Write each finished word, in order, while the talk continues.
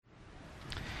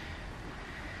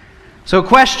So,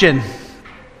 question: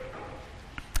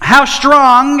 how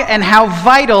strong and how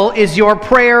vital is your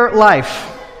prayer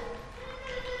life?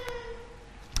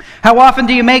 How often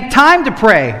do you make time to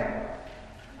pray?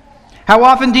 How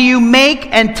often do you make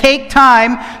and take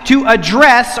time to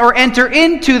address or enter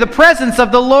into the presence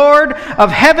of the Lord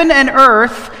of heaven and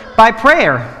earth by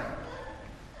prayer?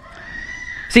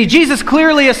 See, Jesus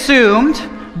clearly assumed,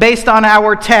 based on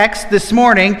our text this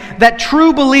morning, that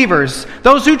true believers,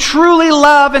 those who truly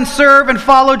love and serve and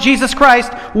follow Jesus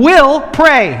Christ, will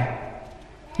pray.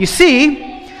 You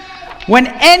see, when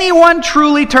anyone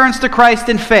truly turns to Christ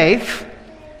in faith,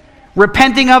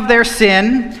 repenting of their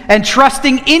sin and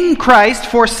trusting in Christ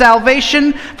for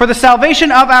salvation, for the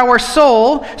salvation of our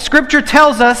soul, Scripture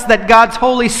tells us that God's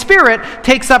Holy Spirit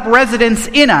takes up residence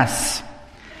in us.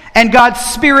 And God's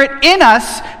Spirit in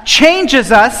us changes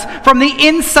us from the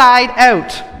inside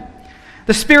out.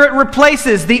 The Spirit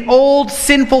replaces the old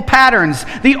sinful patterns,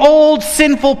 the old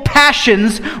sinful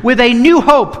passions with a new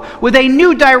hope, with a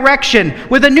new direction,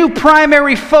 with a new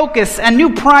primary focus and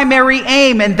new primary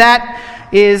aim, and that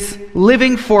is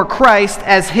living for Christ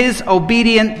as His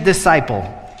obedient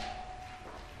disciple.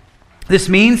 This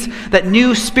means that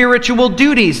new spiritual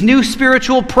duties, new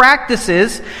spiritual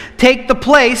practices take the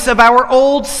place of our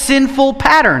old sinful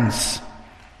patterns.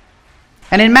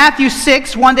 And in Matthew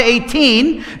 6,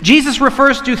 1-18, Jesus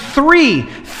refers to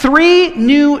three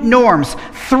new norms,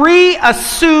 three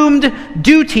assumed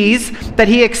duties that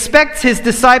He expects His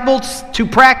disciples to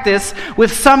practice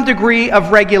with some degree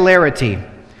of regularity.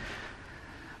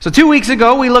 So 2 weeks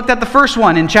ago, we looked at the first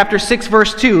one in chapter 6,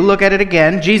 verse 2. Look at it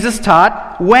again. Jesus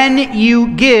taught, when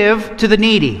you give to the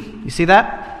needy. You see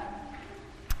that?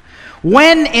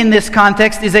 When in this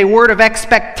context is a word of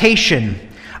expectation,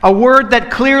 a word that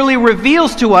clearly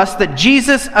reveals to us that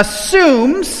Jesus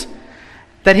assumes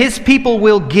that His people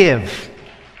will give.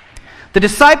 The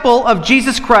disciple of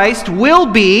Jesus Christ will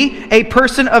be a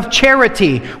person of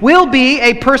charity, will be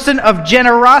a person of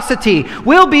generosity,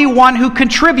 will be one who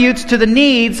contributes to the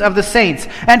needs of the saints.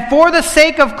 And for the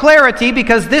sake of clarity,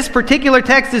 because this particular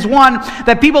text is one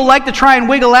that people like to try and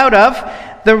wiggle out of,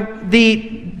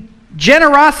 the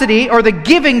generosity or the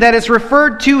giving that is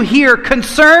referred to here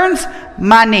concerns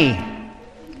money.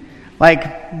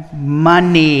 Like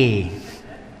money.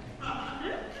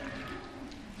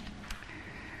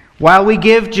 While we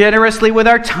give generously with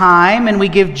our time and we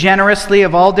give generously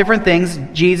of all different things,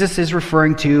 Jesus is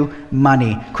referring to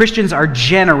money. Christians are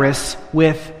generous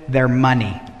with their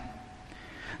money.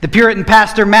 The Puritan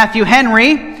pastor Matthew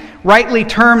Henry rightly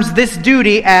terms this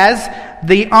duty as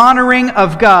the honoring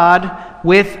of God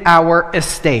with our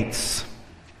estates.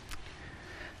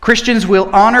 Christians will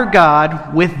honor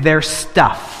God with their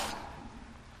stuff,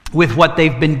 with what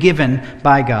they've been given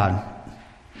by God.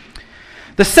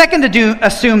 The second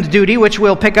assumed duty, which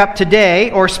we'll pick up today,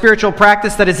 or spiritual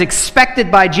practice that is expected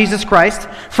by Jesus Christ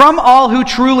from all who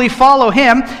truly follow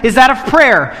Him, is that of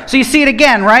prayer. So you see it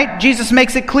again, right? Jesus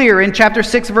makes it clear in chapter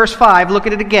 6, verse 5. Look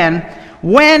at it again.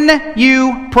 When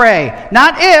you pray.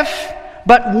 Not if,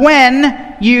 but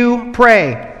when you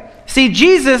pray. See,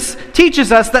 Jesus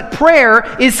teaches us that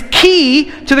prayer is key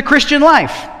to the Christian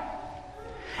life.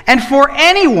 And for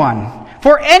anyone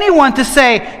to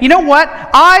say, you know what,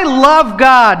 I love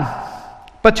God,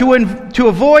 but to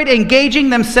avoid engaging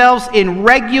themselves in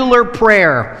regular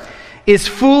prayer is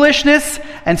foolishness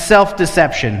and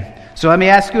self-deception. So let me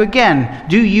ask you again,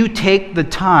 do you take the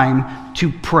time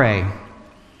to pray?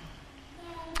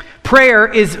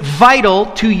 Prayer is vital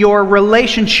to your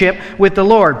relationship with the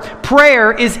Lord.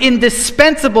 Prayer is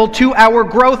indispensable to our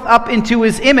growth up into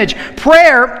His image.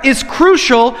 Prayer is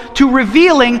crucial to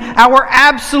revealing our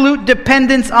absolute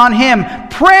dependence on Him.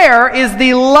 Prayer is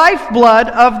the lifeblood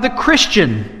of the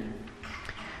Christian.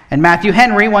 And Matthew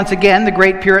Henry, once again, the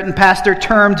great Puritan pastor,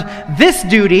 termed this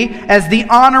duty as the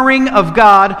honoring of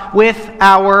God with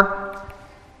our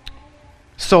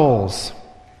souls.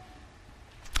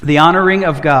 The honoring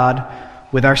of God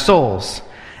with our souls.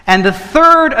 And the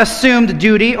third assumed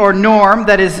duty or norm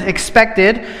that is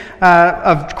expected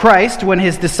of Christ from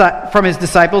His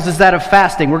disciples is that of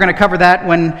fasting. We're going to cover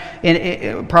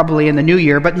that probably in the new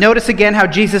year. But notice again how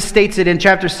Jesus states it in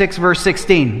chapter 6, verse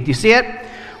 16. Do you see it?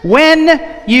 When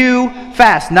you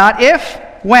fast. Not if,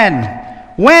 when.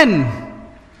 When.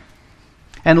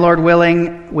 And Lord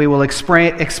willing, we will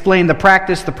explain the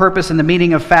practice, the purpose, and the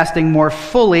meaning of fasting more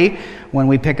fully when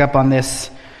we pick up on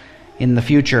this in the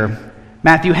future.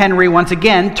 Matthew Henry, once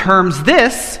again, terms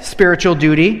this spiritual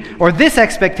duty, or this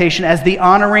expectation, as the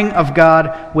honoring of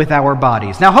God with our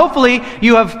bodies. Now, hopefully,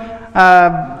 you have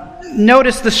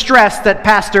noticed the stress that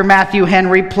Pastor Matthew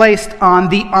Henry placed on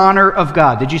the honor of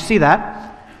God. Did you see that?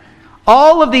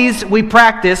 All of these we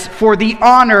practice for the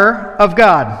honor of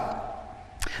God.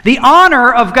 The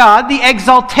honor of God, the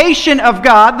exaltation of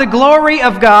God, the glory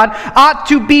of God ought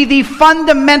to be the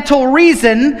fundamental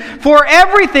reason for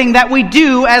everything that we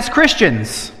do as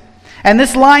Christians. And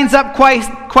this lines up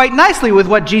quite nicely with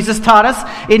what Jesus taught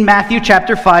us in Matthew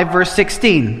chapter 5, verse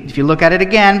 16. If you look at it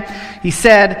again, he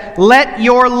said, "Let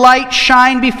your light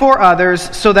shine before others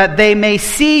so that they may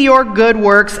see your good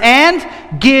works and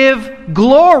give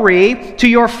glory to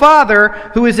your Father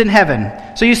who is in heaven."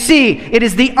 So you see, it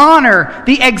is the honor,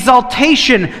 the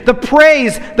exaltation, the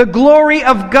praise, the glory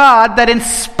of God that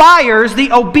inspires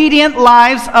the obedient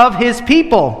lives of His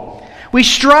people. We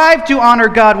strive to honor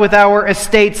God with our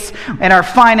estates and our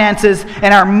finances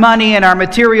and our money and our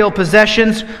material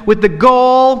possessions with the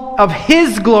goal of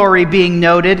His glory being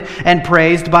noted and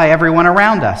praised by everyone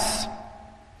around us.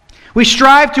 We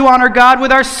strive to honor God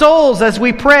with our souls as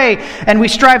we pray, and we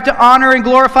strive to honor and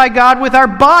glorify God with our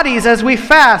bodies as we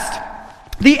fast.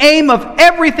 The aim of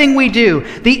everything we do,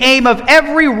 the aim of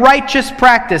every righteous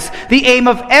practice, the aim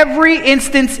of every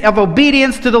instance of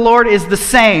obedience to the Lord is the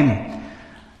same: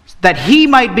 that He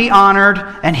might be honored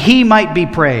and He might be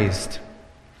praised.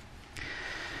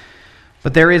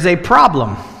 But there is a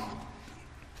problem.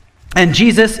 And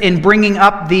Jesus, in bringing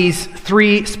up these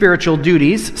three spiritual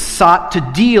duties, sought to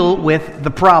deal with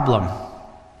the problem.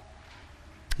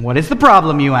 What is the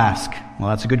problem, you ask? Well,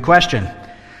 that's a good question.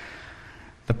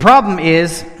 The problem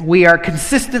is we are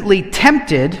consistently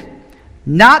tempted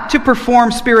not to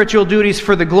perform spiritual duties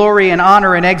for the glory and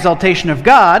honor and exaltation of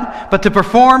God, but to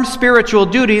perform spiritual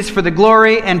duties for the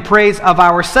glory and praise of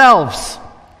ourselves.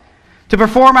 To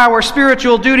perform our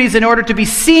spiritual duties in order to be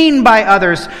seen by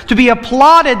others, to be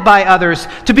applauded by others,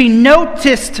 to be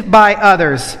noticed by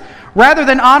others. Rather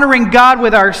than honoring God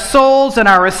with our souls and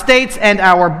our estates and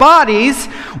our bodies,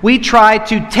 we try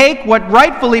to take what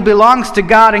rightfully belongs to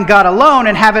God and God alone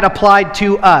and have it applied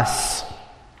to us.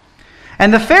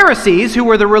 And the Pharisees, who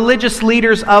were the religious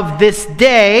leaders of this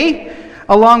day,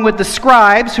 along with the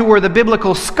scribes, who were the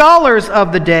biblical scholars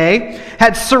of the day,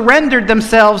 had surrendered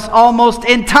themselves almost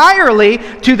entirely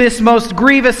to this most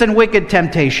grievous and wicked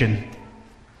temptation.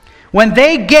 When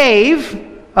they gave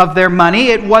of their money,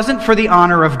 it wasn't for the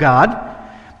honor of God,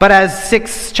 but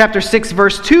as chapter 6,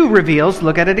 verse 2 reveals,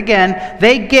 look at it again,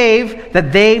 they gave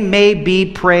that they may be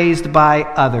praised by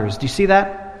others. Do you see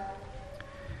that?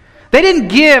 They didn't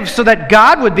give so that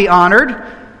God would be honored.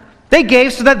 They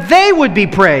gave so that they would be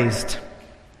praised.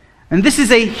 And this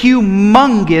is a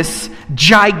humongous,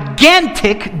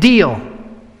 gigantic deal.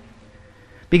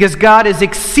 Because God is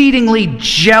exceedingly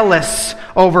jealous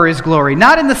over His glory.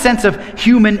 Not in the sense of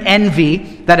human envy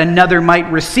that another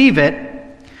might receive it,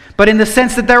 but in the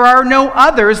sense that there are no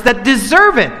others that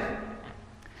deserve it.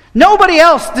 Nobody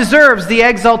else deserves the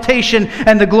exaltation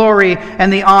and the glory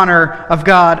and the honor of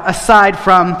God aside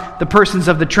from the persons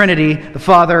of the Trinity, the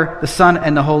Father, the Son,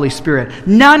 and the Holy Spirit.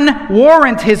 None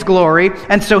warrant His glory,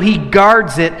 and so He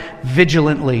guards it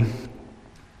vigilantly.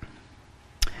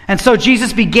 And so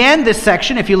Jesus began this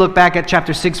section, if you look back at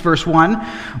chapter 6, verse 1,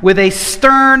 with a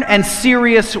stern and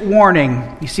serious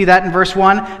warning. You see that in verse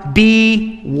 1?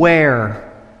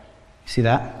 Beware. You see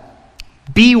that?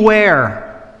 Beware.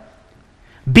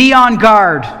 Be on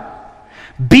guard.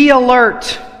 Be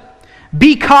alert.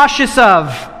 Be cautious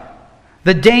of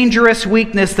the dangerous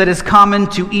weakness that is common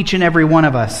to each and every one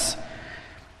of us.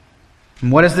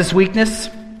 And what is this weakness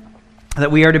that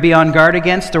we are to be on guard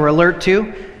against or alert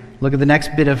to? Look at the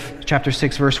next bit of chapter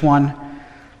 6, verse 1.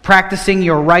 Practicing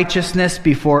your righteousness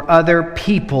before other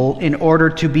people in order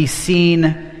to be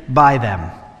seen by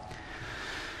them.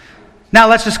 Now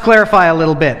let's just clarify a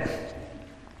little bit.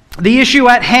 The issue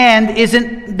at hand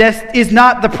is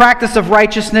not the practice of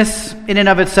righteousness in and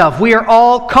of itself. We are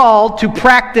all called to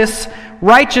practice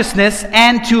righteousness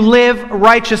and to live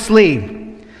righteously.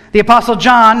 The Apostle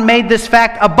John made this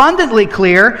fact abundantly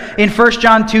clear in 1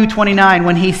 John 2:29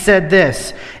 when he said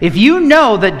this: "If you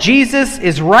know that Jesus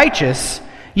is righteous,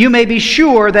 you may be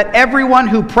sure that everyone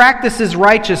who practices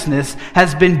righteousness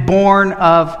has been born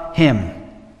of Him."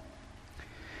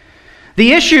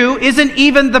 The issue isn't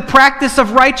even the practice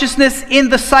of righteousness in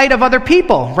the sight of other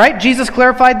people, right? Jesus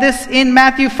clarified this in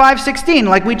Matthew 5:16,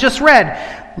 like we just read.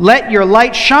 Let your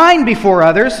light shine before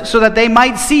others so that they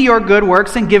might see your good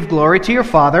works and give glory to your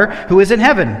Father who is in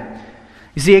heaven.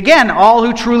 You see, again, all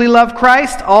who truly love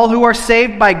Christ, all who are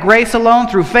saved by grace alone,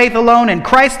 through faith alone, in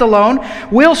Christ alone,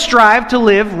 will strive to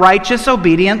live righteous,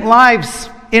 obedient lives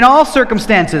in all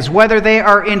circumstances, whether they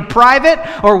are in private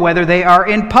or whether they are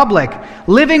in public.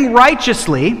 Living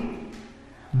righteously,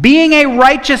 being a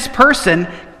righteous person,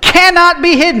 cannot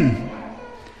be hidden.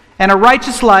 and a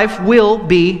righteous life will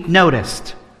be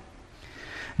noticed.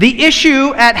 The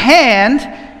issue at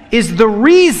hand is the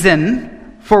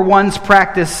reason for one's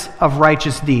practice of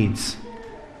righteous deeds.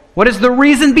 What is the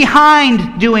reason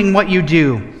behind doing what you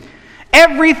do?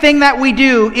 Everything that we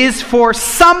do is for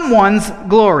someone's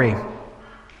glory.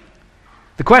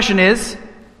 The question is,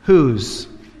 whose?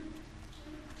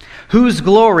 Whose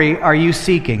glory are you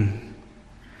seeking?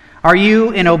 Are you,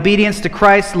 in obedience to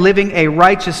Christ, living a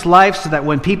righteous life so that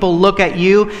when people look at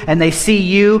you and they see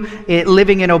you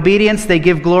living in obedience, they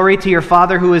give glory to your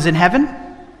Father who is in heaven?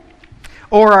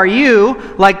 Or are you,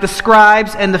 like the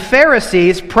scribes and the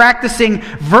Pharisees, practicing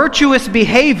virtuous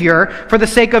behavior for the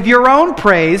sake of your own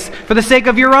praise, for the sake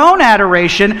of your own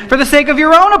adoration, for the sake of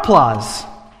your own applause?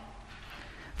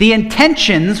 The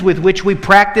intentions with which we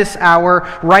practice our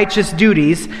righteous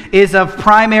duties is of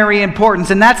primary importance,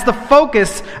 and that's the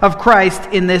focus of Christ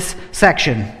in this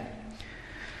section.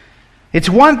 It's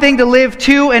one thing to live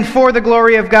to and for the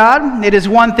glory of God. It is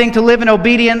one thing to live an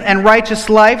obedient and righteous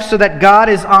life so that God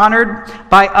is honored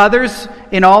by others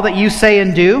in all that you say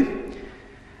and do.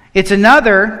 It's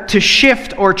another to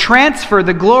shift or transfer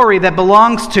the glory that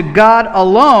belongs to God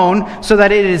alone so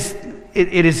that it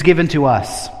is given to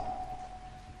us.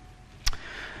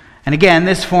 And again,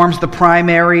 this forms the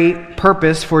primary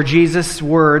purpose for Jesus'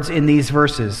 words in these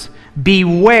verses.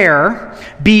 Beware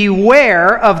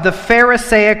of the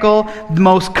Pharisaical, the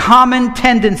most common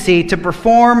tendency to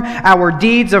perform our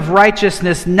deeds of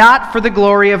righteousness, not for the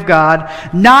glory of God,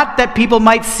 not that people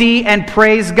might see and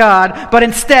praise God, but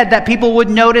instead that people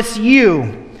would notice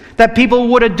you, that people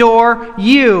would adore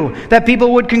you, that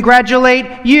people would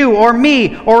congratulate you or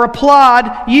me, or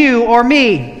applaud you or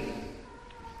me.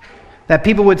 That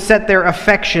people would set their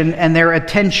affection and their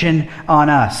attention on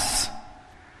us.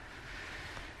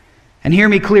 And hear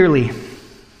me clearly.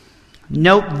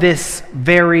 Note this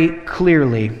very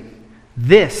clearly.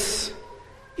 This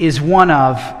is one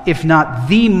of, if not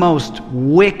the most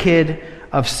wicked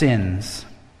of sins.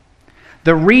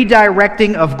 The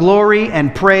redirecting of glory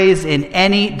and praise in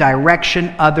any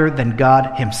direction other than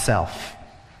God Himself.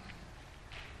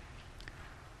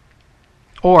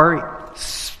 Or,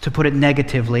 to put it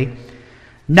negatively,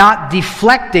 not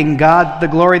deflecting God, the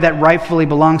glory that rightfully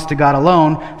belongs to God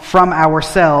alone, from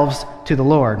ourselves to the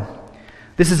Lord.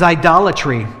 This is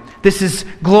idolatry. This is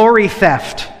glory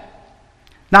theft.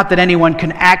 Not that anyone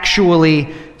can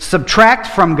actually subtract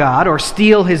from God or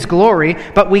steal His glory,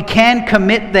 but we can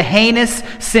commit the heinous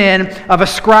sin of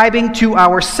ascribing to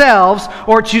ourselves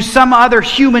or to some other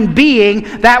human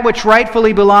being that which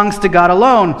rightfully belongs to God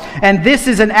alone. And this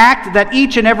is an act that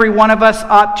each and every one of us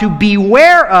ought to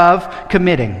beware of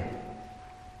committing.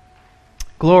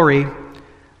 Glory,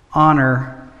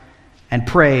 honor, and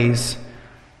praise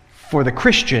for the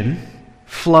Christian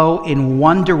flow in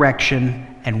one direction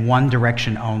and one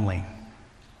direction only.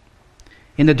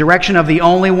 In the direction of the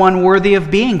only one worthy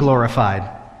of being glorified,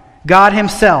 God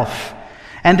Himself.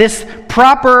 And this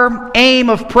proper aim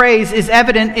of praise is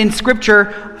evident in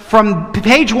Scripture from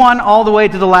page 1 all the way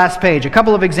to the last page. A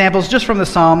couple of examples just from the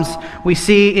Psalms we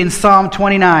see in Psalm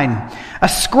 29.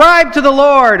 Ascribe to the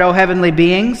Lord, O heavenly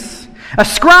beings.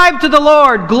 Ascribe to the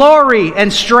Lord glory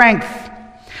and strength.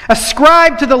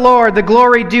 Ascribe to the Lord the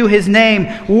glory due His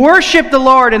name. Worship the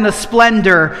Lord in the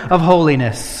splendor of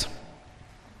holiness.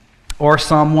 Or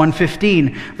Psalm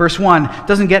 115, verse 1,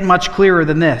 doesn't get much clearer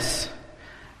than this.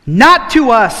 Not to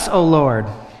us, O Lord,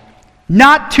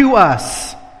 not to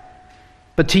us,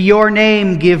 but to your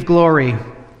name give glory.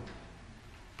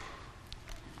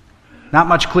 Not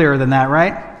much clearer than that,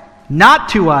 right? Not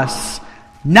to us,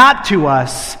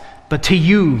 but to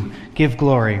you give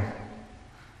glory.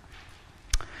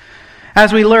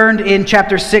 As we learned in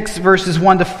chapter 6, verses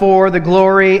 1 to 4, the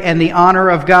glory and the honor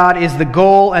of God is the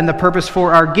goal and the purpose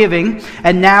for our giving.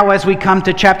 And now as we come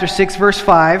to chapter 6, verse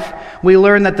 5, we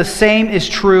learn that the same is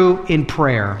true in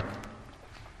prayer.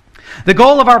 The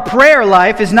goal of our prayer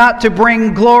life is not to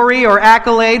bring glory or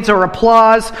accolades or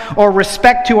applause or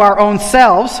respect to our own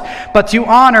selves, but to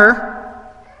honor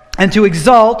and to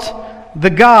exalt the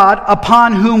God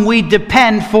upon whom we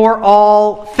depend for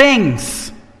all things.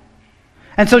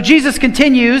 And so Jesus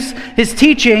continues His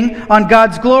teaching on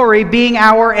God's glory being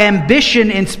our ambition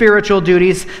in spiritual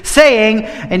duties, saying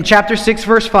in chapter 6,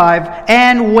 verse 5,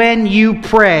 and when you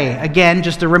pray. Again,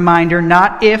 just a reminder,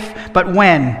 not if, but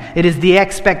when. It is the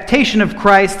expectation of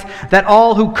Christ that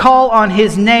all who call on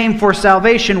His name for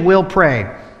salvation will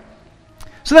pray.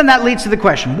 So then that leads to the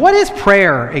question, what is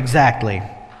prayer exactly?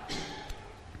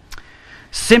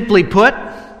 Simply put,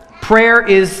 prayer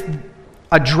is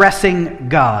addressing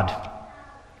God.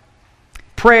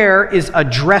 Prayer is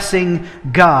addressing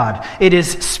God. It is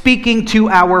speaking to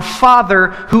our Father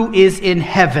who is in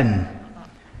heaven.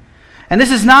 And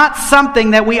this is not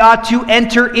something that we ought to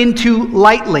enter into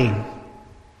lightly.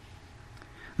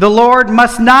 The Lord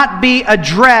must not be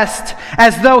addressed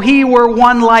as though he were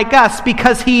one like us,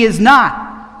 because he is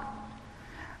not.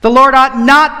 The Lord ought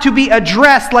not to be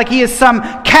addressed like he is some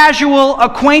casual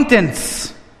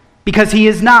acquaintance, because he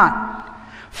is not.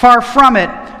 Far from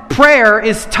it. Prayer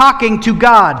is talking to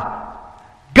God.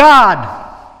 God!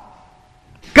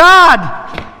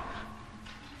 God!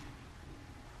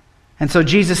 And so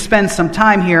Jesus spends some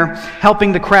time here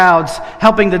helping the crowds,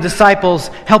 helping the disciples,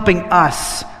 helping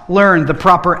us learn the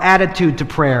proper attitude to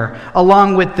prayer,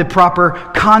 along with the proper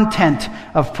content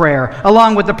of prayer,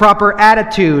 along with the proper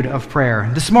attitude of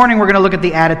prayer. This morning we're going to look at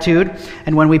the attitude,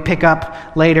 and when we pick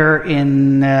up later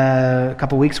in a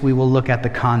couple weeks, we will look at the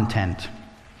content.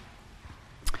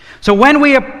 So when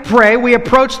we pray, we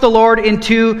approach the Lord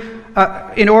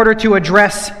in order to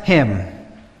address him.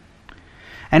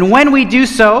 And when we do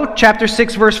so, chapter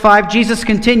 6, verse 5, Jesus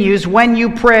continues, when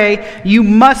you pray, you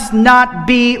must not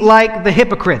be like the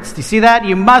hypocrites. Do you see that?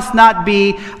 You must not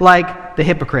be like the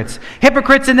hypocrites.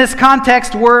 Hypocrites in this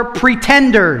context were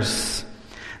pretenders.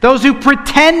 Those who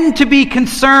pretend to be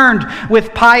concerned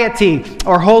with piety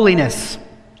or holiness.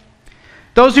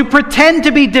 Those who pretend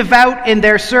to be devout in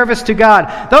their service to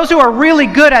God. Those who are really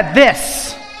good at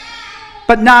this,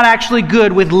 but not actually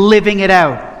good with living it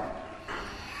out.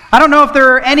 I don't know if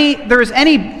there is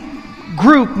any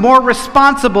group more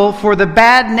responsible for the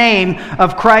bad name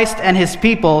of Christ and his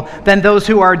people than those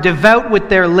who are devout with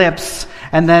their lips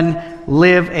and then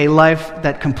live a life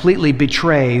that completely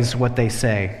betrays what they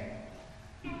say.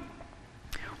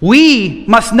 We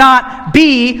must not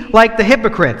be like the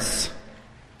hypocrites.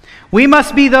 We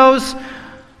must be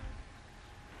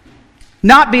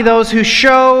not be those who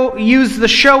use the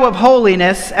show of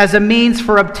holiness as a means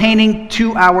for obtaining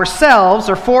to ourselves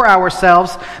or for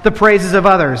ourselves the praises of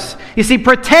others. You see,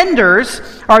 pretenders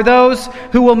are those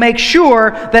who will make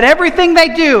sure that everything they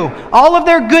do, all of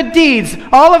their good deeds,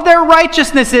 all of their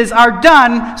righteousnesses are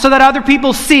done so that other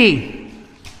people see.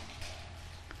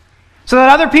 So that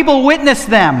other people witness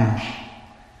them.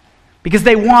 Because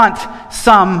they want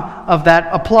some of that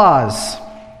applause.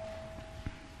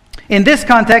 In this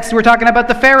context, we're talking about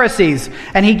the Pharisees,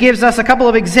 and he gives us a couple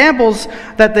of examples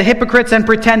that the hypocrites and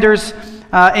pretenders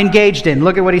engaged in.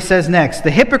 Look at what he says next. The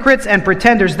hypocrites and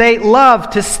pretenders, they love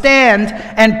to stand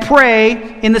and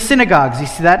pray in the synagogues. You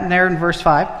see that in there in verse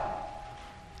 5?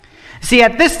 See,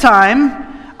 at this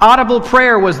time, audible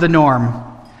prayer was the norm.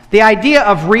 The idea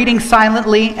of reading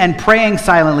silently and praying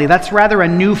silently, that's rather a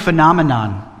new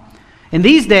phenomenon. In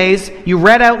these days, you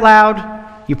read out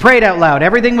loud, you prayed out loud.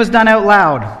 Everything was done out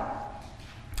loud.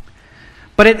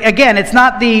 But it's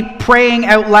not the praying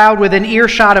out loud with an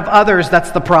earshot of others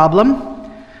that's the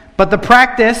problem, but the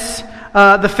practice,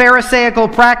 the Pharisaical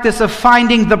practice of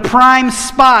finding the prime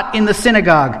spot in the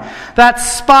synagogue. That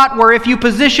spot where if you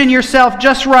position yourself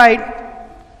just right,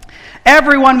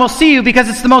 everyone will see you because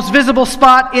it's the most visible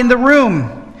spot in the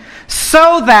room.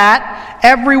 So that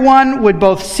everyone would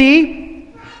both see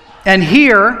and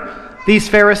hear these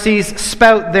Pharisees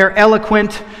spout their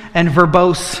eloquent and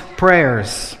verbose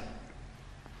prayers.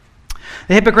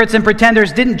 The hypocrites and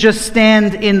pretenders didn't just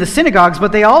stand in the synagogues,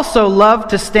 but they also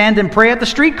loved to stand and pray at the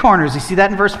street corners. You see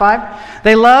that in verse 5?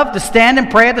 They loved to stand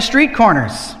and pray at the street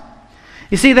corners.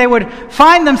 You see, they would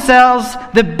find themselves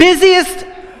the busiest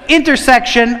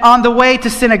intersection on the way to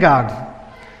synagogue.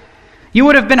 You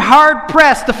would have been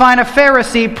hard-pressed to find a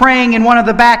Pharisee praying in one of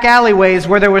the back alleyways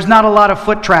where there was not a lot of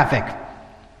foot traffic.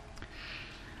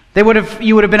 You would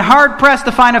have been hard-pressed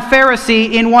to find a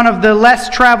Pharisee in one of the less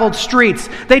traveled streets.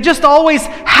 They just always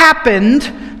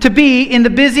happened to be in the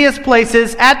busiest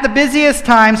places, at the busiest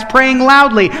times, praying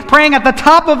loudly, praying at the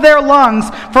top of their lungs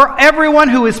for everyone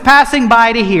who is passing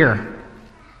by to hear.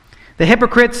 The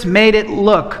hypocrites made it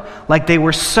look like they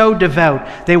were so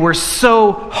devout, they were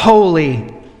so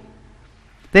holy.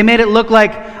 They made it look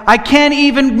like, I can't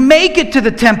even make it to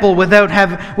the temple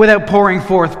without pouring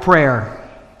forth prayer.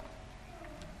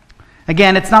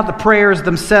 Again, it's not the prayers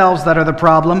themselves that are the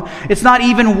problem. It's not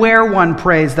even where one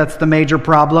prays that's the major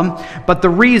problem, but the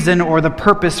reason or the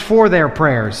purpose for their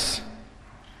prayers.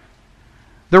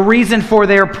 The reason for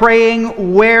their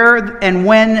praying, where and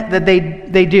when that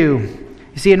they do.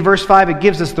 You see, in verse 5, it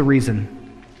gives us the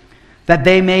reason. That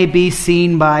they may be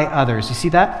seen by others. You see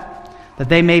that? That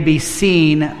they may be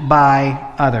seen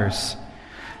by others.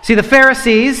 See, the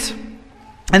Pharisees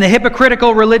And the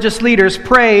hypocritical religious leaders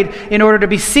prayed in order to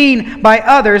be seen by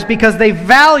others because they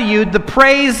valued the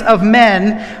praise of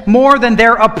men more than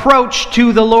their approach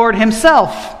to the Lord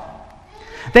himself.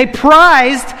 They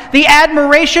prized the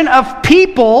admiration of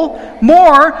people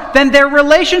more than their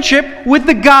relationship with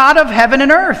the God of heaven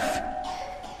and earth.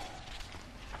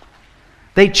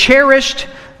 They cherished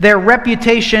their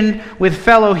reputation with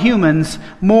fellow humans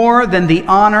more than the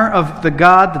honor of the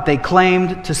God that they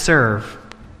claimed to serve.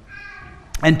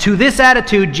 And to this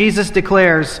attitude, Jesus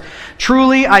declares,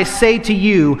 "Truly I say to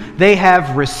you, they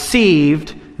have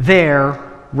received their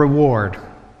reward."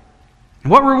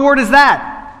 What reward is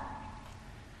that?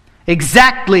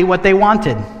 Exactly what they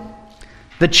wanted.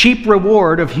 The cheap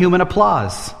reward of human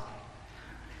applause.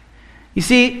 You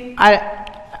see,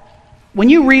 when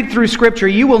you read through Scripture,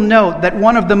 you will note that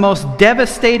one of the most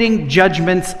devastating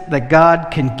judgments that God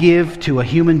can give to a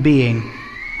human being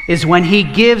is when He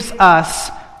gives us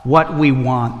what we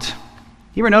want.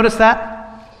 You ever notice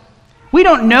that? We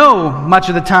don't know much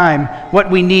of the time what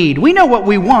we need. We know what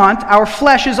we want. Our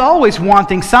flesh is always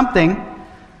wanting something.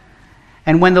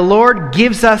 And when the Lord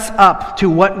gives us up to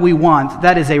what we want,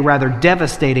 that is a rather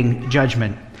devastating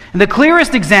judgment. And the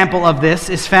clearest example of this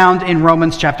is found in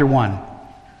Romans chapter 1.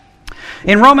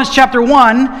 In Romans chapter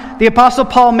 1, the Apostle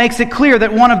Paul makes it clear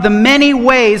that one of the many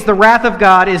ways the wrath of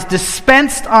God is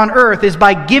dispensed on earth is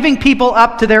by giving people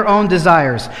up to their own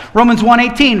desires. Romans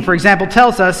 1:18, for example,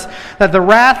 tells us that the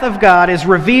wrath of God is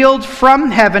revealed from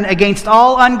heaven against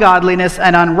all ungodliness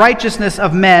and unrighteousness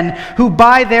of men who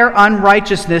by their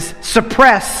unrighteousness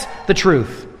suppress the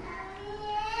truth.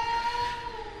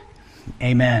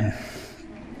 Amen.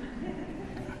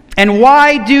 And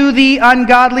why do the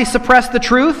ungodly suppress the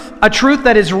truth? A truth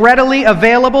that is readily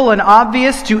available and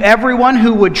obvious to everyone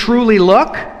who would truly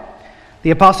look?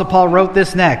 The Apostle Paul wrote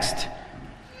this next.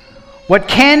 What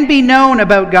can be known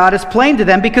about God is plain to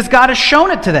them because God has shown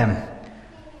it to them.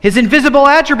 His invisible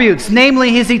attributes,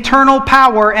 namely His eternal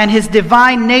power and His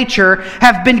divine nature,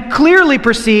 have been clearly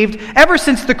perceived ever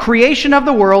since the creation of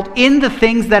the world in the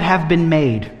things that have been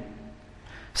made.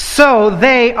 So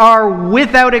they are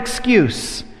without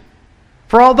excuse.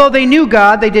 For although they knew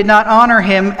God, they did not honor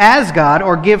Him as God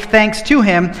or give thanks to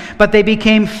Him, but they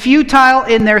became futile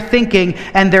in their thinking,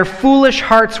 and their foolish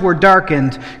hearts were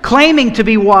darkened. Claiming to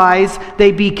be wise,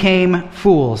 they became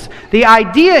fools. The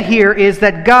idea here is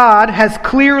that God has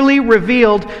clearly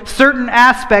revealed certain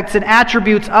aspects and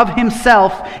attributes of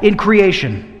Himself in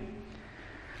creation.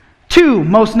 Two,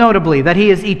 most notably, that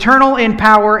He is eternal in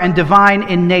power and divine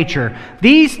in nature.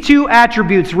 These two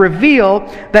attributes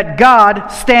reveal that God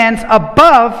stands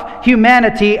above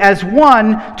humanity as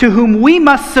one to whom we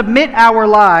must submit our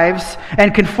lives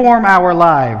and conform our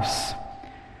lives.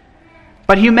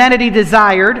 But humanity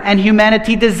desired, and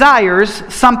humanity desires,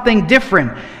 something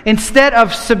different. Instead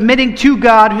of submitting to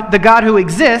God, the God who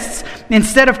exists,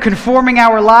 instead of conforming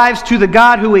our lives to the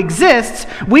God who exists,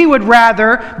 we would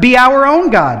rather be our own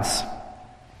gods.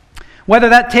 Whether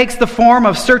that takes the form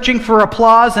of searching for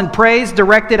applause and praise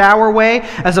directed our way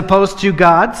as opposed to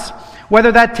God's,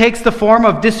 whether that takes the form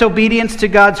of disobedience to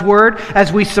God's word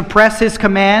as we suppress His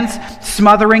commands,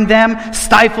 smothering them,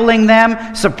 stifling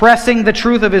them, suppressing the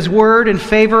truth of His word in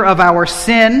favor of our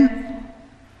sin,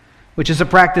 which is a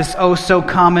practice oh so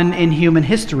common in human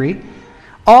history,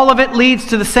 all of it leads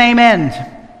to the same end.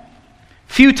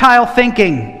 Futile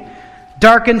thinking,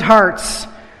 darkened hearts,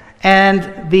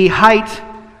 and the height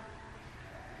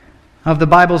of the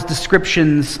Bible's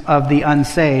descriptions of the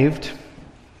unsaved,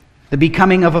 the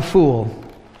becoming of a fool.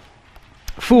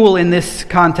 Fool in this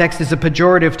context is a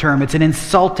pejorative term. It's an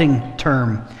insulting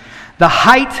term. The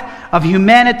height of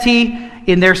humanity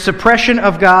in their suppression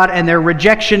of God and their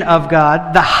rejection of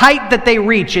God, the height that they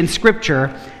reach in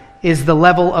Scripture is the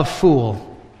level of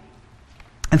fool.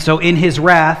 And so in His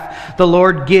wrath, the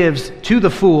Lord gives to the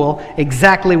fool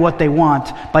exactly what they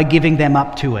want by giving them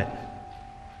up to it.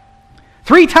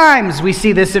 3 times we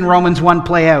see this in Romans 1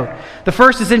 play out. The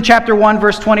first is in chapter 1,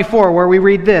 verse 24, where we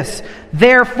read this.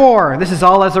 Therefore, this is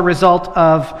all as a result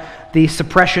of the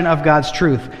suppression of God's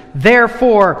truth.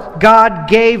 Therefore, God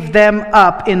gave them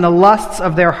up in the lusts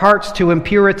of their hearts to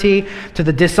impurity, to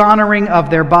the dishonoring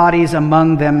of their bodies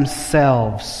among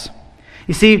themselves.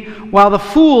 You see, while the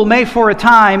fool may for a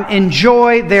time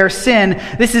enjoy their sin,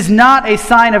 this is not a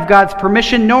sign of God's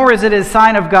permission, nor is it a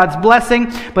sign of God's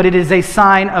blessing, but it is a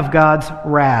sign of God's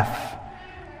wrath.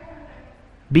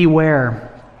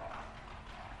 Beware.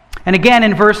 And again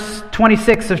in verse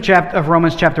 26 of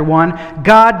Romans chapter 1,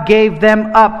 God gave them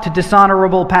up to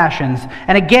dishonorable passions.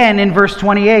 And again in verse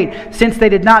 28, since they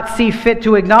did not see fit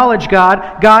to acknowledge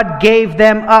God, God gave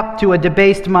them up to a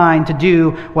debased mind to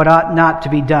do what ought not to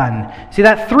be done. See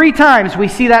that 3 times we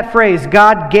see that phrase,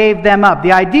 God gave them up.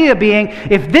 The idea being,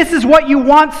 if this is what you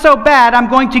want so bad, I'm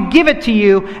going to give it to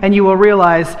you, and you will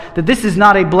realize that this is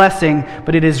not a blessing,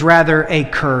 but it is rather a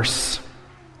curse.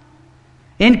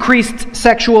 Increased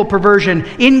sexual perversion,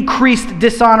 increased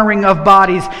dishonoring of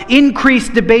bodies,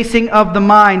 increased debasing of the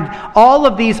mind. All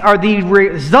of these are the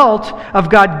result of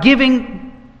God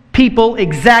giving people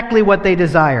exactly what they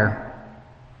desire.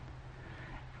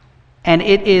 And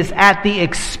it is at the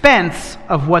expense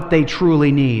of what they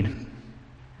truly need.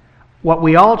 What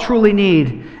we all truly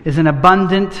need is an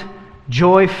abundant,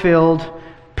 joy-filled,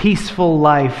 peaceful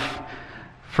life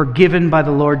forgiven by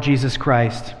the Lord Jesus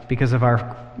Christ because of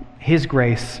His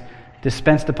grace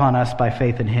dispensed upon us by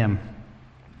faith in Him.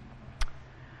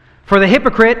 For the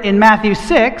hypocrite in Matthew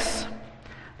 6,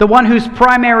 the one whose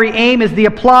primary aim is the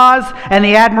applause and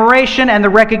the admiration and the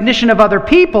recognition of other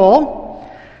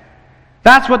people,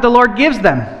 that's what the Lord gives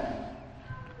them.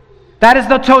 That is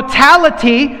the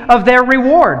totality of their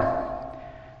reward.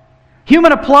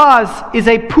 Human applause is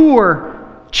a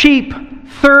poor, cheap,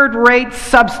 third-rate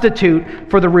substitute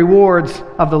for the rewards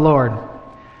of the Lord.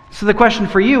 So the question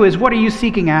for you is, what are you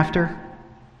seeking after?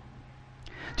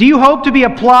 Do you hope to be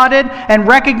applauded and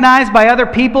recognized by other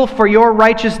people for your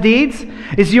righteous deeds?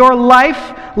 Is your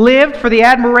life lived for the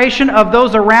admiration of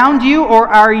those around you, or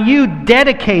are you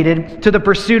dedicated to the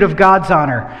pursuit of God's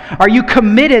honor? Are you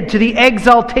committed to the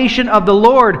exaltation of the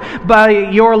Lord by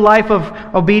your life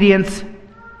of obedience?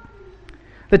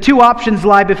 The 2 options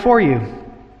lie before you.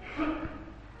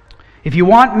 If you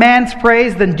want man's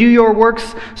praise, then do your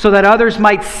works so that others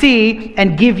might see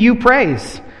and give you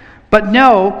praise. But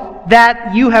know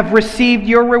that you have received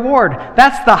your reward.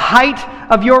 That's the height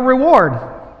of your reward.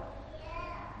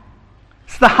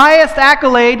 It's the highest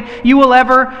accolade you will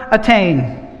ever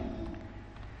attain.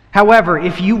 However,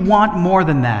 if you want more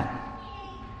than that,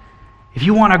 if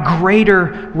you want a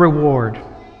greater reward,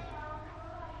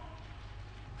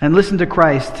 and listen to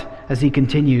Christ as He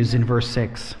continues in verse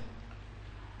 6.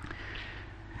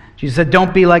 Jesus said,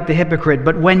 don't be like the hypocrite,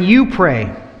 but when you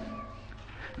pray,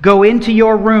 go into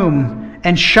your room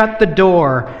and shut the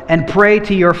door and pray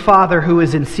to your Father who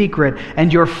is in secret,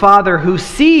 and your Father who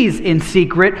sees in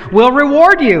secret will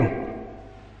reward you.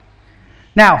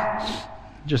 Now,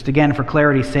 just again for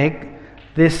clarity's sake,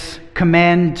 this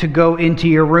command to go into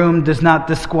your room does not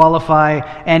disqualify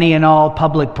any and all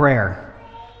public prayer.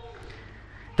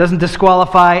 It doesn't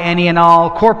disqualify any and all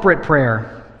corporate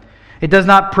prayer. It does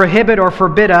not prohibit or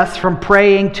forbid us from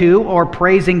praying to or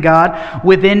praising God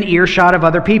within earshot of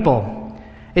other people.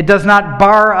 It does not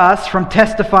bar us from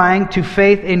testifying to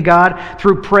faith in God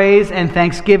through praise and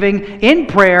thanksgiving in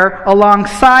prayer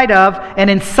alongside of and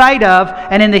in sight of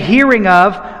and in the hearing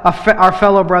of our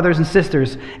fellow brothers and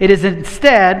sisters. It is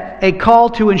instead a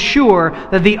call to ensure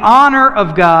that the honor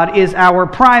of God is our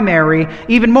primary,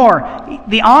 even more,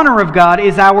 the honor of God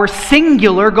is our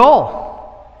singular goal.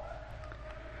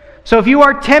 So if you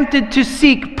are tempted to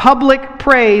seek public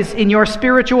praise in your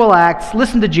spiritual acts,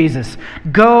 listen to Jesus.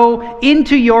 Go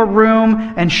into your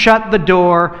room and shut the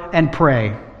door and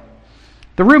pray.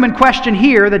 The room in question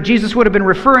here that Jesus would have been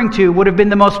referring to would have been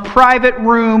the most private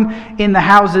room in the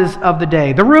houses of the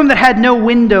day. The room that had no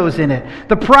windows in it.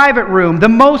 The private room, the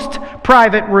most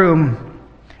private room,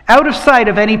 out of sight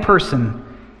of any person.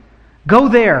 Go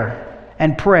there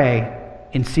and pray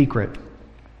in secret.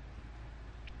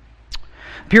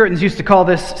 Puritans used to call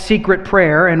this secret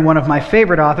prayer, and one of my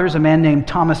favorite authors, a man named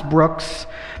Thomas Brooks,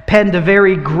 penned a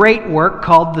very great work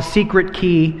called The Secret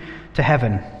Key to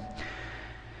Heaven.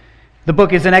 The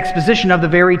book is an exposition of the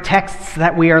very texts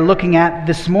that we are looking at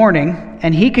this morning,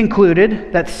 and he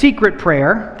concluded that secret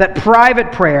prayer, that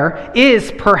private prayer,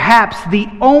 is perhaps the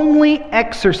only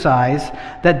exercise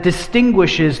that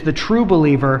distinguishes the true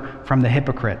believer from the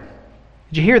hypocrite.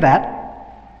 Did you hear that?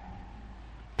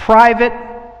 Private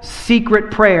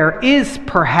secret prayer is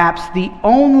perhaps the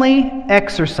only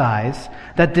exercise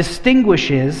that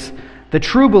distinguishes the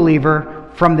true believer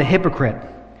from the hypocrite.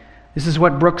 This is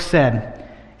what Brooks said.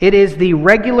 It is the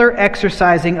regular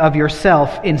exercising of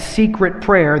yourself in secret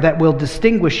prayer that will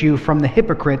distinguish you from the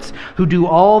hypocrites who do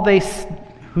all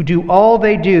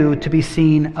they do to be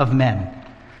seen of men.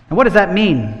 Now, what does that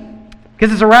mean?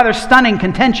 Because it's a rather stunning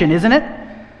contention, isn't it?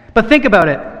 But think about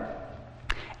it.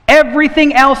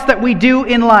 Everything else that we do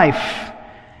in life,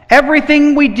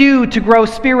 everything we do to grow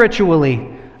spiritually,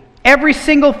 Every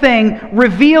single thing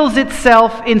reveals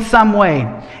itself in some way.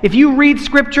 If you read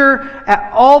Scripture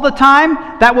all the time,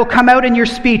 that will come out in your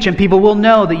speech and people will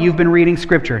know that you've been reading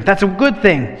Scripture. That's a good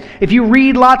thing. If you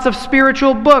read lots of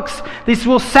spiritual books, this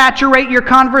will saturate your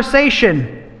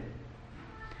conversation.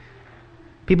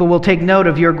 People will take note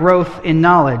of your growth in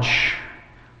knowledge.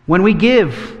 When we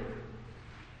give,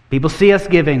 people see us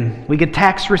giving. We get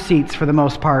tax receipts for the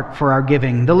most part for our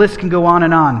giving. The list can go on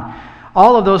and on.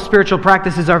 All of those spiritual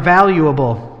practices are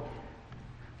valuable.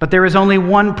 But there is only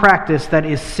one practice that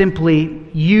is simply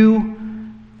you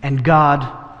and God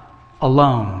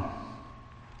alone.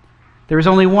 There is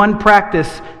only one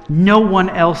practice no one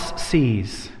else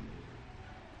sees.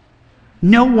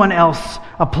 No one else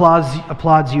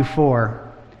applauds you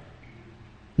for.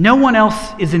 No one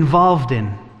else is involved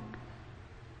in.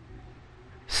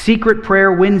 Secret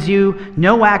prayer wins you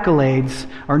no accolades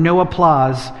or no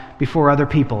applause before other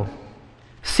people.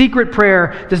 Secret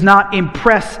prayer does not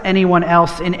impress anyone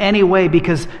else in any way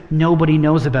because nobody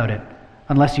knows about it,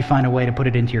 unless you find a way to put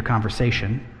it into your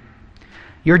conversation.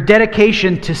 Your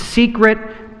dedication to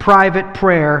secret, private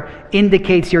prayer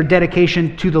indicates your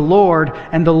dedication to the Lord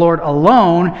and the Lord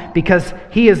alone, because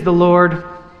He is the Lord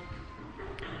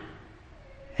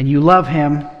and you love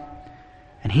Him,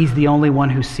 and He's the only one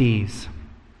who sees.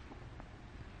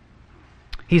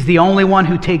 He's the only one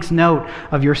who takes note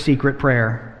of your secret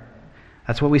prayer.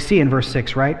 That's what we see in verse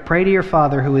 6, right? Pray to your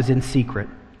Father who is in secret,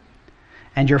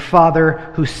 and your Father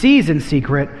who sees in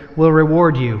secret will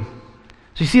reward you.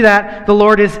 So you see that? The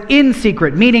Lord is in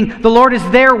secret, meaning the Lord is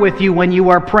there with you when you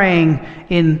are praying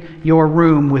in your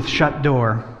room with shut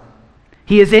door.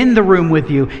 He is in the room with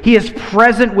you. He is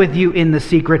present with you in the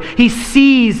secret. He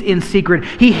sees in secret.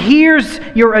 He hears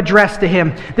your address to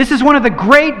Him. This is one of the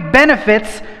great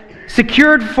benefits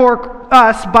secured for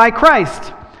us by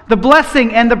Christ. The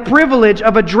blessing and the privilege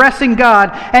of addressing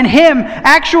God and Him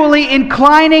actually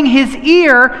inclining His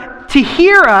ear to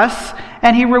hear us,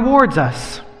 and He rewards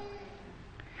us.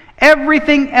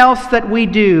 Everything else that we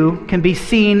do can be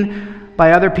seen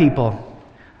by other people.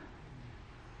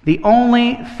 The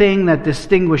only thing that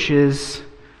distinguishes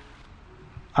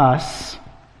us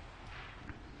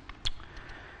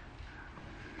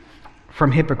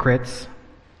from hypocrites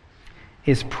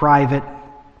is private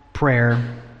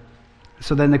prayer.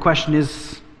 So then the question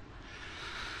is,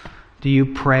 do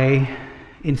you pray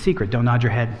in secret? Don't nod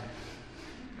your head.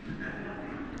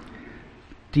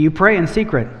 Do you pray in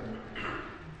secret?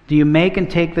 Do you make and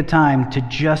take the time to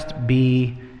just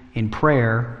be in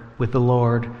prayer with the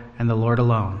Lord and the Lord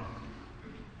alone?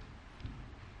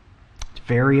 It's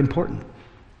very important.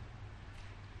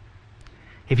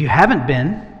 If you haven't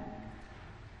been,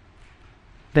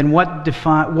 then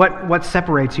what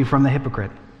separates you from the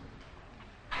hypocrite?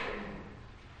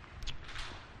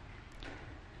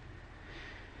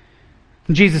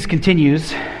 Jesus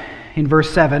continues in verse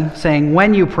 7, saying,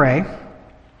 "When you pray,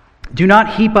 do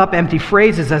not heap up empty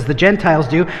phrases as the Gentiles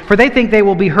do, for they think they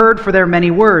will be heard for their many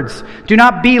words. Do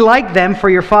not be like them, for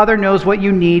your Father knows what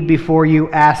you need before you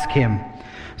ask Him."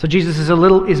 So Jesus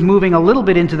is moving a little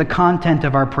bit into the content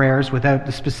of our prayers without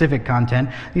the specific content.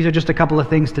 These are just a couple of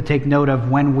things to take note of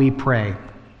when we pray.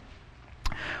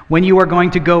 When you are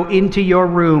going to go into your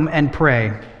room and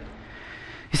pray.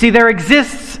 You see, there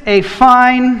exists a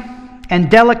fine and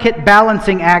delicate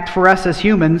balancing act for us as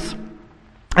humans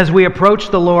as we approach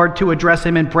the Lord to address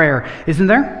Him in prayer, isn't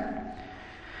there?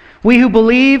 We who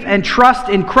believe and trust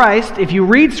in Christ, if you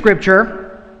read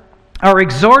Scripture, are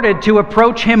exhorted to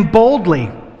approach Him boldly.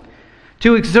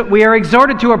 We are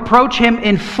exhorted to approach Him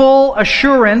in full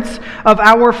assurance of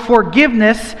our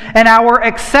forgiveness and our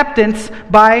acceptance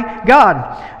by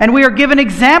God. And we are given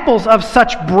examples of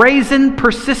such brazen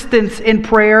persistence in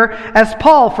prayer as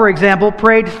Paul, for example,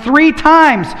 prayed 3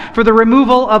 times for the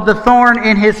removal of the thorn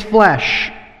in his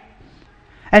flesh.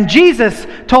 And Jesus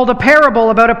told a parable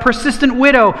about a persistent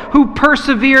widow who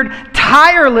persevered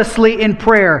tirelessly in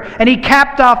prayer. And he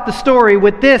capped off the story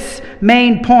with this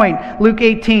main point, Luke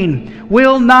 18.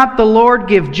 "Will not the Lord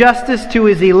give justice to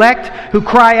His elect who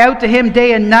cry out to Him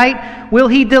day and night? Will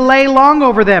He delay long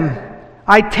over them?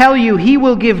 I tell you, He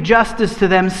will give justice to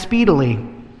them speedily."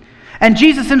 And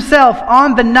Jesus Himself,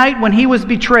 on the night when He was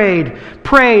betrayed,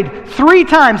 prayed 3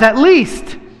 times at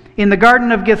least in the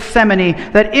Garden of Gethsemane,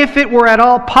 that if it were at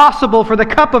all possible for the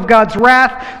cup of God's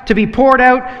wrath to be poured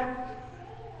out,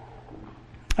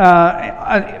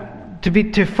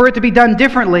 for it to be done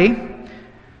differently,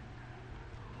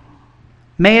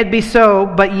 may it be so,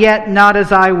 but yet not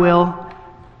as I will,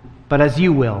 but as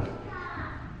you will.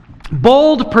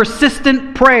 Bold,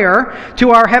 persistent prayer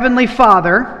to our Heavenly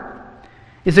Father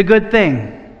is a good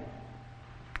thing.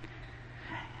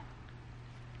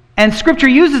 And Scripture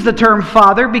uses the term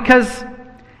Father because,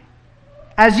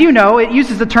 as you know, it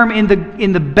uses the term in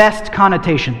the best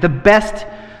connotation, the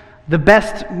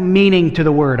best meaning to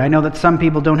the word. I know that some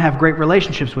people don't have great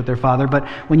relationships with their Father, but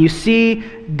when you see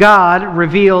God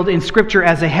revealed in Scripture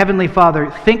as a heavenly Father,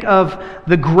 think of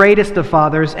the greatest of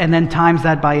fathers and then times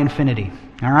that by infinity.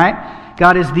 All right?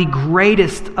 God is the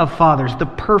greatest of fathers, the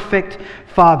perfect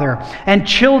Father. And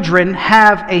children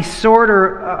have a sort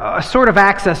of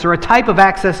access or a type of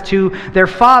access to their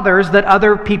fathers that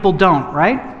other people don't,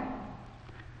 right?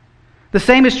 The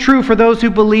same is true for those who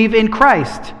believe in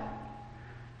Christ.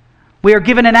 We are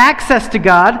given an access to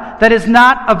God that is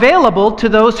not available to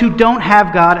those who don't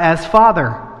have God as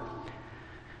Father.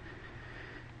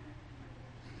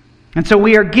 And so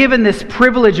we are given this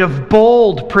privilege of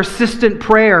bold, persistent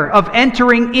prayer, of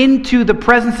entering into the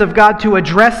presence of God to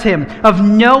address Him, of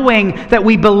knowing that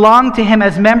we belong to Him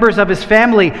as members of His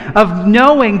family, of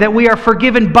knowing that we are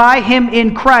forgiven by Him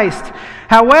in Christ.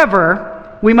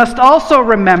 However, we must also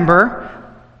remember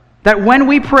that when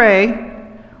we pray,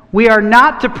 we are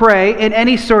not to pray in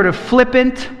any sort of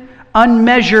flippant,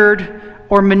 unmeasured,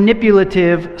 or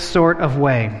manipulative sort of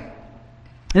way.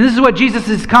 And this is what Jesus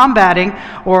is combating,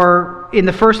 or in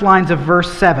the first lines of verse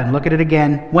 7. Look at it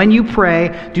again. When you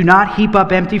pray, do not heap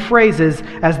up empty phrases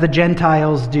as the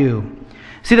Gentiles do.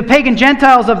 See, the pagan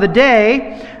Gentiles of the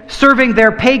day, serving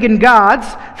their pagan gods,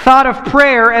 thought of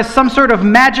prayer as some sort of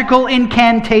magical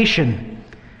incantation.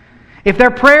 If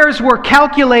their prayers were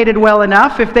calculated well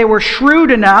enough, if they were shrewd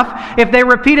enough, if they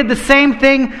repeated the same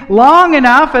thing long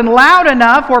enough and loud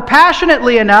enough or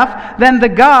passionately enough, then the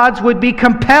gods would be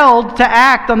compelled to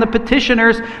act on the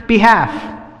petitioner's behalf.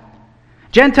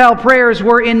 Gentile prayers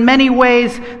were in many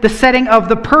ways the setting of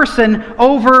the person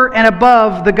over and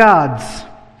above the gods.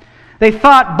 They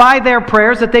thought by their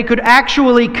prayers that they could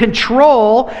actually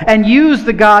control and use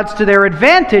the gods to their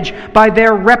advantage by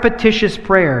their repetitious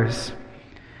prayers.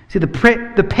 See,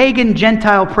 the pagan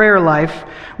Gentile prayer life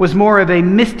was more of a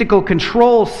mystical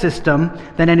control system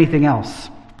than anything else.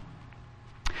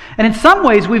 And in some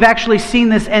ways, we've actually seen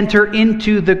this enter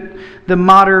into the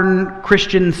modern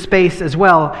Christian space as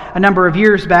well. A number of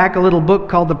years back, a little book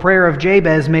called The Prayer of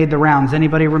Jabez made the rounds.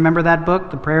 Anybody remember that book?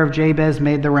 The Prayer of Jabez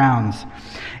made the rounds.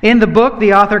 In the book,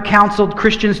 the author counseled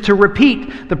Christians to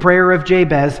repeat the prayer of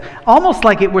Jabez, almost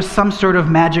like it was some sort of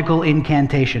magical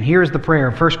incantation. Here is the prayer,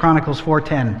 1 Chronicles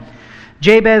 4:10.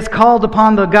 Jabez called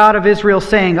upon the God of Israel,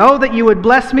 saying, "Oh, that you would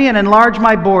bless me and enlarge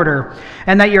my border,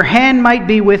 and that your hand might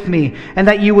be with me, and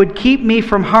that you would keep me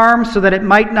from harm so that it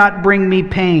might not bring me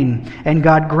pain." And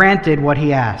God granted what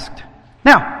he asked.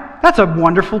 Now, that's a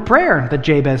wonderful prayer that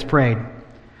Jabez prayed.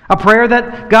 A prayer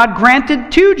that God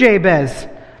granted to Jabez.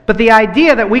 But the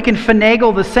idea that we can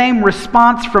finagle the same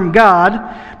response from God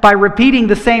by repeating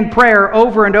the same prayer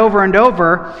over and over and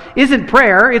over isn't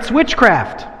prayer, it's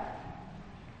witchcraft.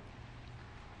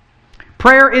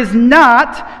 Prayer is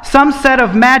not some set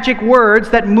of magic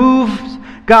words that moves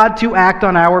God to act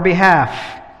on our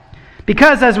behalf.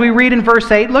 Because as we read in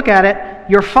verse 8, look at it,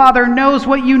 your Father knows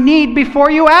what you need before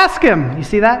you ask Him. You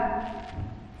see that?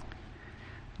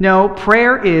 No,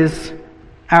 prayer is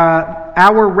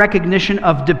our recognition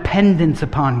of dependence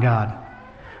upon God.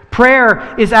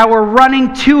 Prayer is our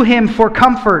running to Him for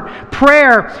comfort.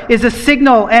 Prayer is a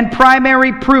signal and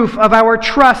primary proof of our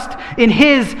trust in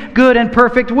His good and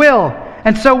perfect will.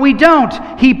 And so we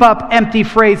don't heap up empty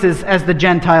phrases as the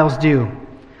Gentiles do.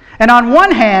 And on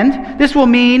one hand, this will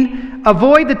mean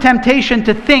avoid the temptation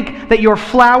to think that your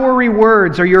flowery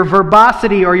words or your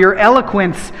verbosity or your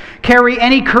eloquence carry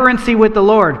any currency with the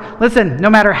Lord. Listen, no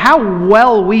matter how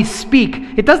well we speak,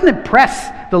 it doesn't impress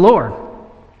the Lord.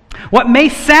 What may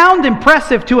sound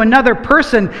impressive to another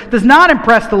person does not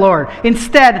impress the Lord.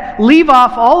 Instead, leave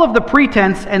off all of the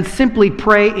pretense and simply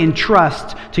pray in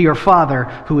trust to your Father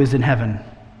who is in heaven.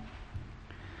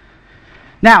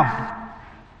 Now,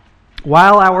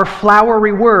 while our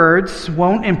flowery words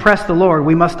won't impress the Lord,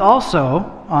 we must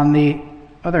also, on the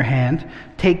other hand,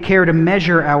 take care to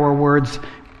measure our words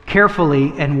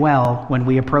carefully and well when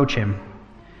we approach Him.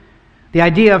 The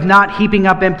idea of not heaping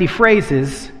up empty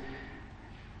phrases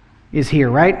is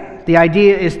here, right? The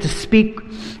idea is to speak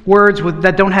words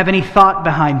that don't have any thought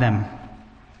behind them,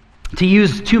 to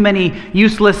use too many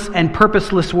useless and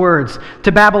purposeless words,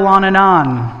 to babble on and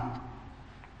on,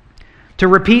 to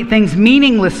repeat things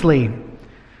meaninglessly.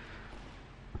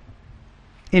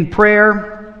 In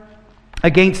prayer,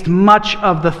 against much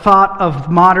of the thought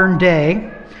of modern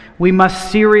day, we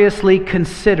must seriously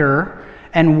consider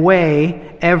and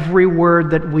weigh every word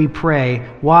that we pray.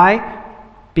 Why?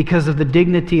 Because of the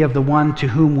dignity of the one to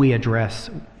whom we address.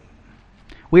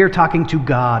 We are talking to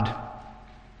God.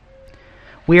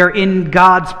 We are in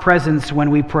God's presence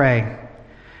when we pray.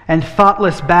 And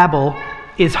thoughtless babble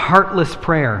is heartless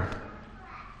prayer.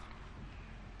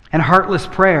 And heartless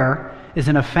prayer is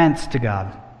an offense to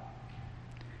God.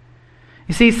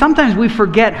 You see, sometimes we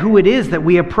forget who it is that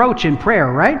we approach in prayer,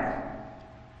 right?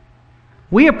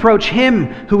 We approach Him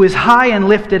who is high and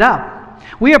lifted up.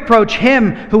 We approach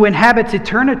Him who inhabits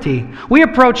eternity. We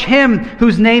approach Him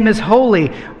whose name is holy.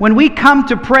 When we come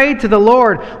to pray to the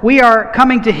Lord, we are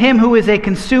coming to Him who is a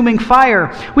consuming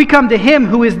fire. We come to Him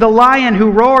who is the lion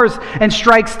who roars and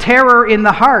strikes terror in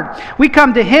the heart. We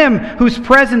come to Him whose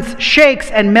presence shakes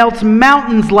and melts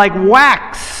mountains like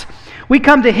wax. We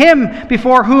come to Him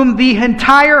before whom the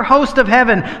entire host of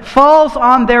heaven falls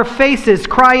on their faces,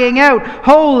 crying out,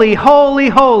 "Holy, holy,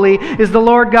 holy is the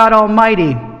Lord God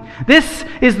Almighty." This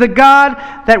is the God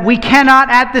that we cannot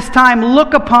at this time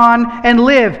look upon and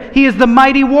live. He is the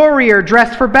mighty warrior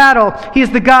dressed for battle. He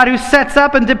is the God who sets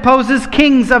up and deposes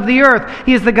kings of the earth.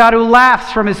 He is the God who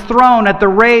laughs from His throne at the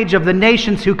rage of the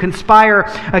nations who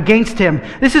conspire against Him.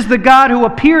 This is the God who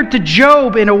appeared to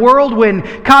Job in a whirlwind,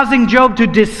 causing Job to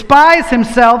despise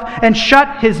himself and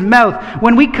shut his mouth.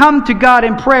 When we come to God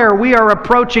in prayer, we are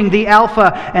approaching the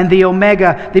Alpha and the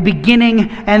Omega, the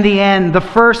beginning and the end, the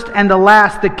first and the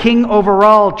last, the King over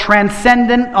all,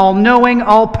 transcendent, all-knowing,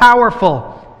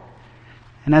 all-powerful.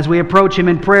 And as we approach Him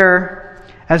in prayer,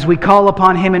 as we call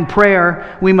upon Him in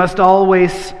prayer, we must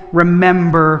always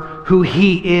remember who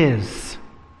He is.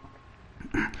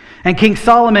 And King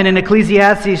Solomon in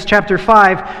Ecclesiastes chapter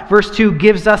 5, verse 2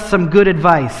 gives us some good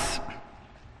advice.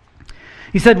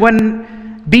 He said,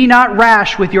 "Be not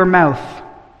rash with your mouth,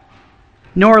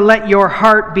 nor let your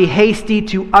heart be hasty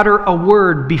to utter a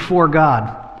word before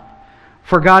God.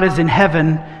 For God is in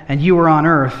heaven, and you are on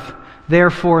earth.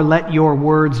 Therefore, let your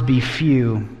words be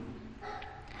few."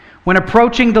 When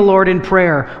approaching the Lord in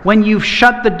prayer, when you've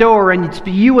shut the door and it's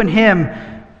you and Him,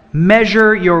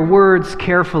 measure your words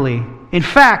carefully. In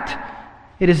fact,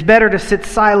 it is better to sit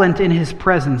silent in His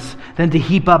presence than to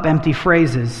heap up empty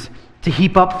phrases, to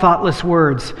heap up thoughtless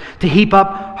words, to heap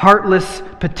up heartless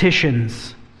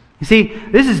petitions. You see,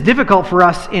 this is difficult for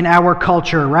us in our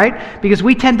culture, right? Because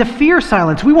we tend to fear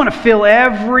silence. We want to fill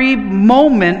every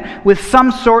moment with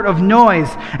some sort of noise.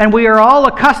 And we are all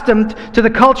accustomed to the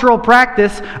cultural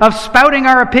practice of spouting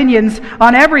our opinions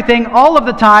on everything all of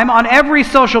the time, on every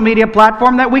social media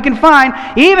platform that we can find,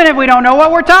 even if we don't know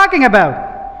what we're talking about.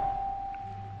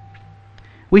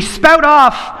 We spout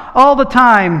off all the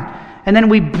time, and then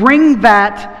we bring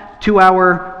that to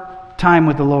our time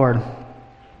with the Lord.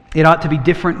 It ought to be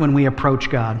different when we approach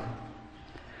God.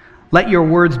 Let your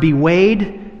words be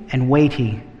weighed and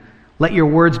weighty. Let your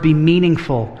words be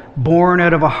meaningful, born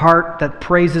out of a heart that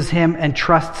praises Him and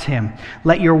trusts Him.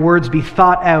 Let your words be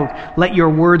thought out. Let your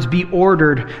words be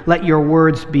ordered. Let your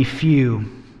words be few.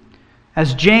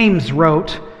 As James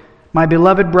wrote, "My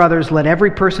beloved brothers, let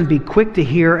every person be quick to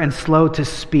hear and slow to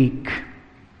speak."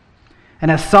 And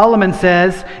as Solomon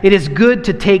says, it is good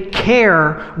to take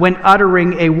care when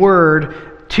uttering a word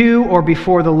to or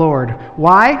before the Lord.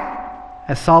 Why?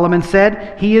 As Solomon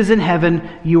said, He is in heaven,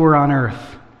 you are on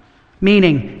earth.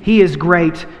 Meaning, He is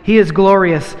great, He is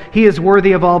glorious, He is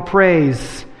worthy of all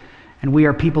praise, and we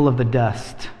are people of the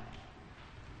dust.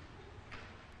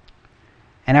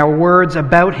 And our words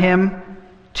about Him,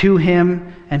 to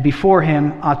Him, and before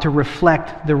Him ought to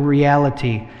reflect the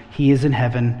reality. He is in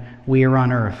heaven, we are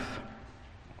on earth.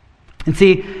 And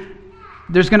see,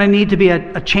 there's going to need to be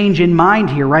a change in mind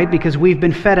here, right? Because we've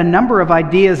been fed a number of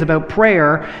ideas about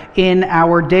prayer in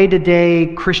our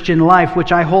day-to-day Christian life,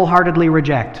 which I wholeheartedly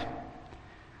reject.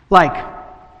 Like,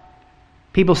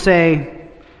 people say,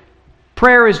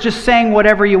 prayer is just saying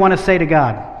whatever you want to say to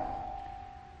God.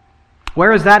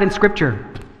 Where is that in Scripture?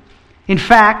 In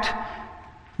fact,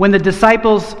 when the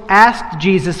disciples asked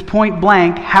Jesus point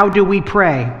blank, "How do we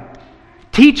pray?"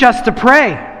 "Teach us to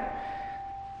pray,"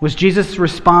 was Jesus'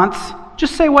 response.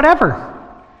 Just say whatever.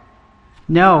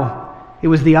 No, it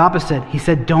was the opposite. He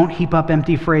said, don't heap up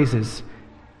empty phrases.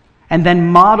 And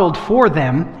then modeled for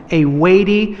them a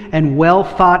weighty and well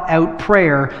thought out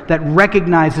prayer that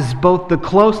recognizes both the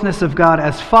closeness of God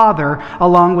as Father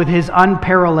along with His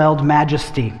unparalleled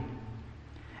majesty.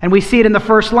 And we see it in the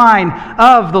first line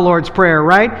of the Lord's Prayer,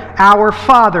 right? Our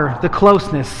Father, the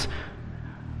closeness.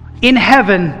 In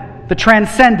heaven, the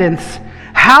transcendence.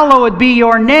 Hallowed be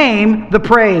your name, the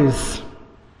praise.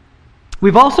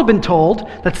 We've also been told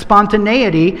that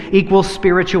spontaneity equals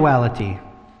spirituality.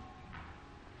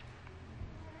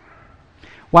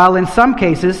 While in some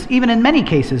cases, even in many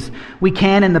cases, we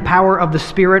can, in the power of the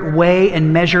Spirit, weigh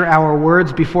and measure our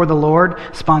words before the Lord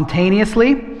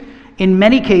spontaneously, In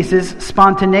many cases,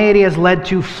 spontaneity has led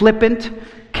to flippant,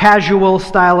 casual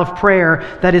style of prayer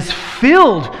that is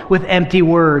filled with empty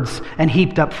words and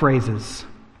heaped up phrases.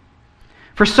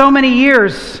 For so many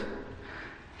years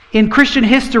in Christian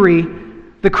history,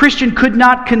 the Christian could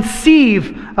not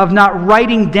conceive of not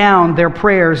writing down their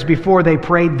prayers before they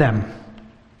prayed them,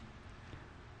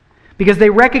 because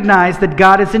they recognize that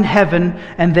God is in heaven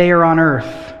and they are on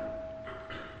earth.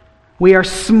 We are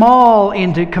small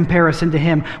in comparison to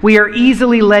Him. We are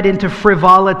easily led into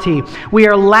frivolity. We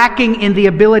are lacking in the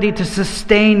ability to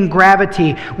sustain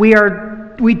gravity.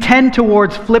 We tend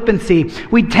towards flippancy.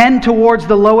 We tend towards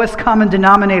the lowest common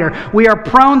denominator. We are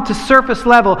prone to surface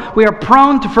level. We are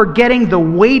prone to forgetting the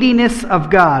weightiness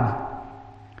of God.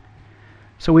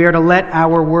 So we are to let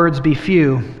our words be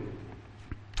few.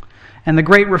 And the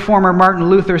great reformer Martin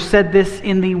Luther said this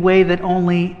in the way that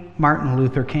only Martin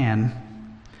Luther can,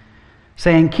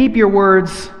 saying, "Keep your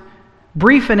words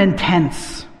brief and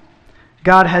intense.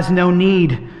 God has no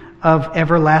need of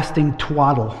everlasting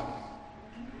twaddle."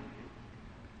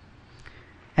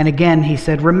 And again, he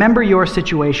said, "Remember your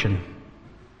situation.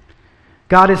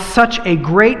 God is such a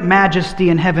great majesty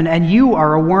in heaven, and you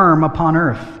are a worm upon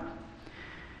earth.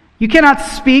 You cannot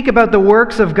speak about the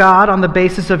works of God on the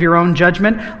basis of your own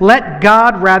judgment. Let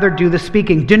God rather do the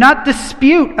speaking. Do not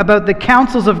dispute about the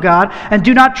counsels of God, and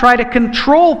do not try to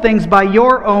control things by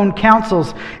your own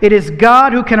counsels. It is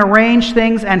God who can arrange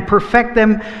things and perfect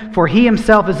them, for He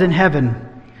Himself is in heaven."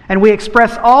 And we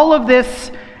express all of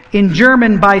this in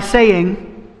German by saying,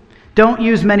 don't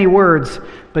use many words,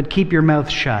 but keep your mouth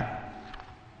shut.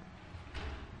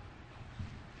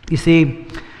 You see,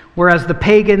 whereas the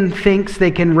pagan thinks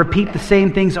they can repeat the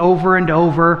same things over and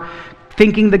over,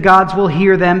 thinking the gods will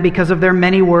hear them because of their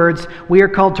many words, we are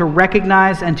called to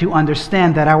recognize and to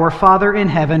understand that our Father in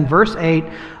heaven, verse 8,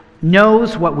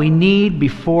 knows what we need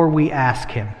before we ask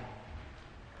Him.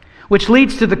 Which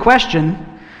leads to the question,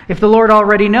 if the Lord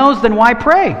already knows, then why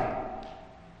pray?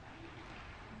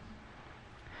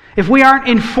 If we aren't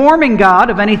informing God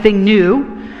of anything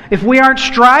new, if we aren't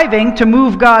striving to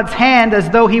move God's hand as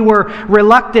though He were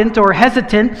reluctant or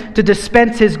hesitant to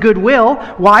dispense His goodwill,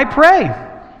 why pray?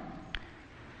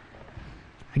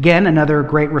 Again, another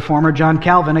great reformer, John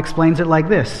Calvin, explains it like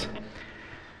this.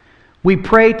 We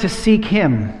pray to seek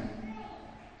Him.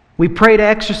 We pray to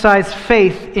exercise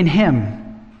faith in Him.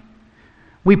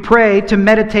 We pray to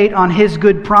meditate on His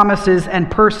good promises and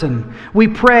person. We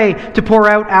pray to pour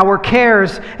out our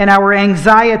cares and our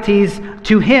anxieties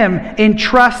to Him in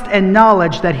trust and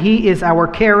knowledge that He is our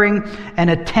caring and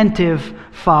attentive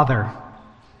Father.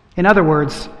 In other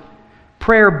words,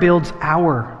 prayer builds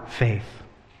our faith.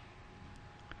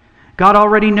 God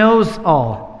already knows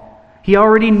all. He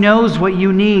already knows what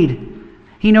you need.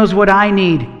 He knows what I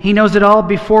need. He knows it all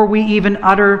before we even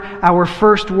utter our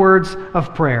first words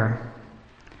of prayer.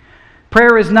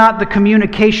 Prayer is not the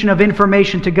communication of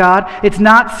information to God. It's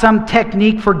not some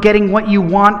technique for getting what you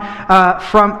want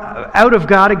out of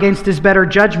God against His better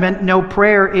judgment. No,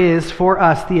 prayer is for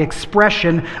us the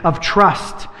expression of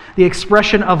trust, the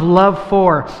expression of love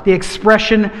for, the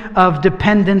expression of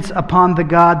dependence upon the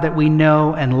God that we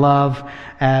know and love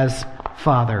as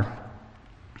Father.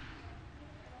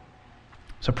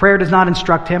 So prayer does not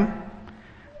instruct Him.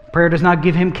 Prayer does not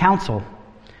give Him counsel.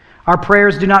 Our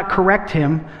prayers do not correct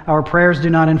Him. Our prayers do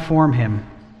not inform Him.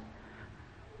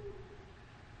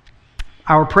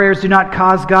 Our prayers do not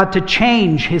cause God to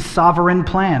change His sovereign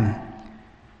plan.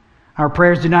 Our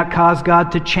prayers do not cause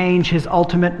God to change His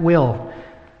ultimate will.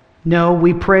 No,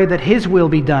 we pray that His will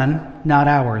be done, not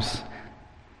ours.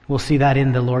 We'll see that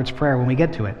in the Lord's Prayer when we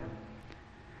get to it.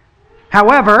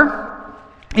 However,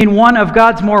 in one of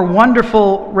God's more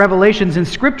wonderful revelations in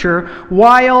Scripture,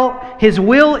 while His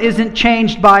will isn't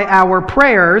changed by our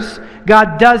prayers,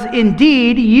 God does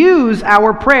indeed use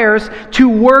our prayers to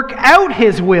work out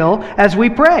His will as we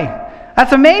pray.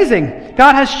 That's amazing.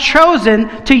 God has chosen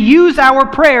to use our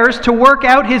prayers to work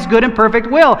out His good and perfect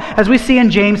will, as we see in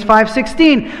James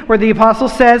 5:16, where the apostle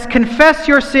says, "Confess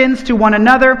your sins to one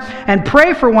another and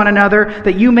pray for one another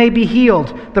that you may be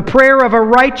healed. The prayer of a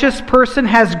righteous person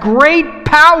has great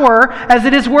power as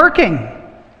it is working."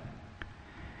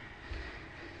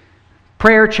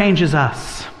 Prayer changes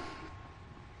us.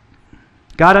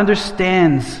 God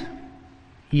understands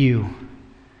you.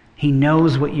 He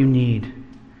knows what you need.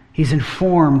 He's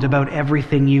informed about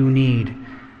everything you need.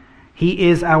 He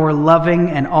is our loving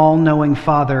and all-knowing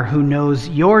Father who knows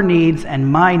your needs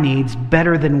and my needs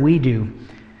better than we do.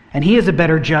 And He is a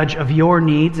better judge of your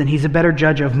needs, and He's a better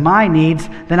judge of my needs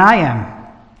than I am.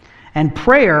 And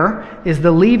prayer is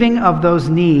the leaving of those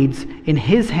needs in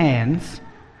His hands,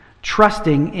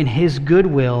 trusting in His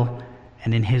goodwill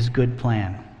and in His good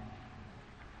plan.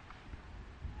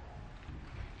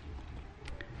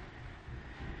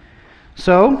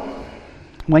 So,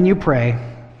 when you pray,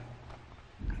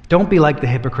 don't be like the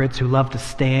hypocrites who love to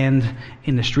stand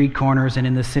in the street corners and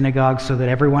in the synagogues so that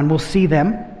everyone will see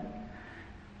them,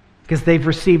 because they've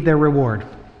received their reward.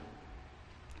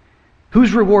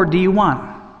 Whose reward do you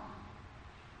want?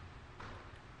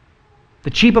 The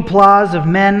cheap applause of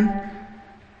men,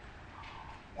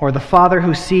 or the Father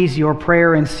who sees your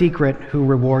prayer in secret, who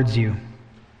rewards you?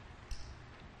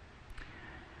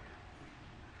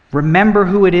 Remember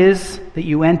who it is that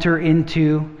you enter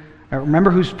into,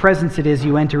 remember whose presence it is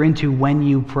you enter into when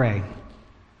you pray.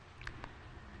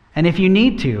 And if you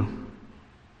need to,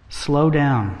 slow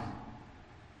down.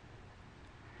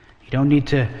 You don't need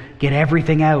to get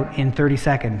everything out in 30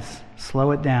 seconds.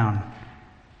 Slow it down.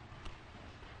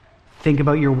 Think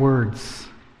about your words.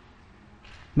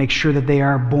 Make sure that they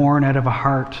are born out of a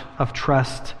heart of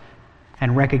trust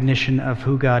and recognition of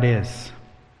who God is.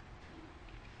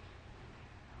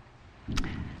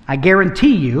 I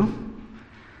guarantee you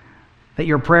that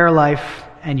your prayer life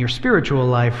and your spiritual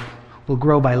life will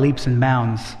grow by leaps and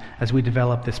bounds as we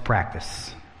develop this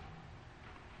practice.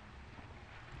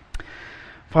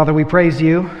 Father, we praise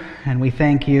you and we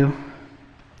thank you.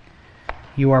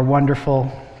 You are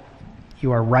wonderful.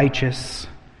 You are righteous.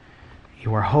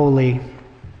 You are holy.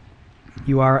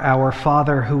 You are our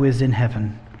Father who is in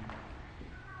heaven.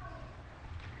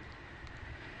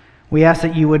 We ask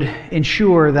that you would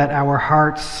ensure that our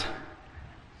hearts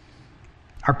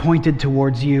are pointed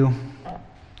towards you,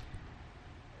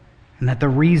 and that the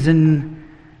reason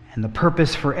and the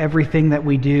purpose for everything that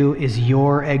we do is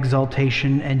your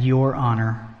exaltation and your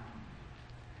honor.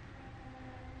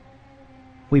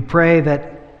 We pray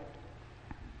that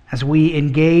as we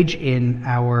engage in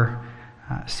our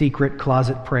secret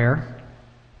closet prayer,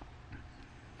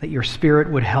 that your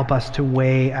Spirit would help us to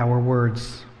weigh our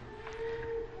words,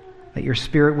 that your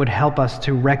Spirit would help us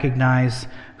to recognize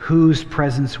whose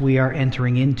presence we are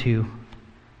entering into,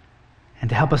 and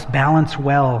to help us balance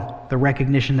well the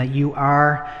recognition that you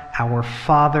are our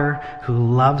Father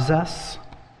who loves us,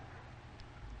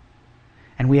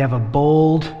 and we have a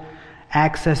bold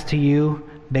access to you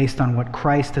based on what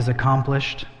Christ has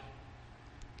accomplished,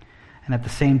 and at the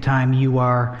same time you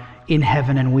are in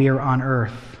heaven and we are on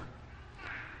earth.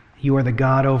 You are the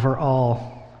God over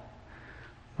all,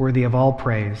 worthy of all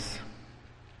praise.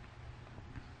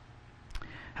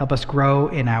 Help us grow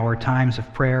in our times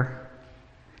of prayer.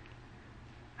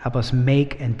 Help us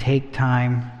make and take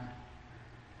time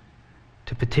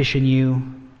to petition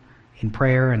you in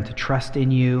prayer and to trust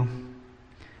in you,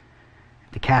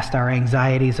 to cast our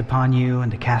anxieties upon you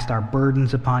and to cast our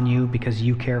burdens upon you because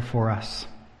you care for us.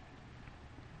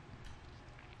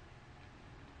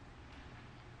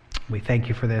 We thank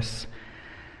you for this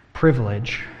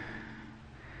privilege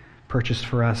purchased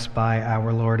for us by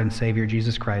our Lord and Savior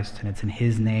Jesus Christ, and it's in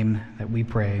His name that we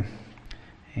pray.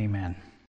 Amen.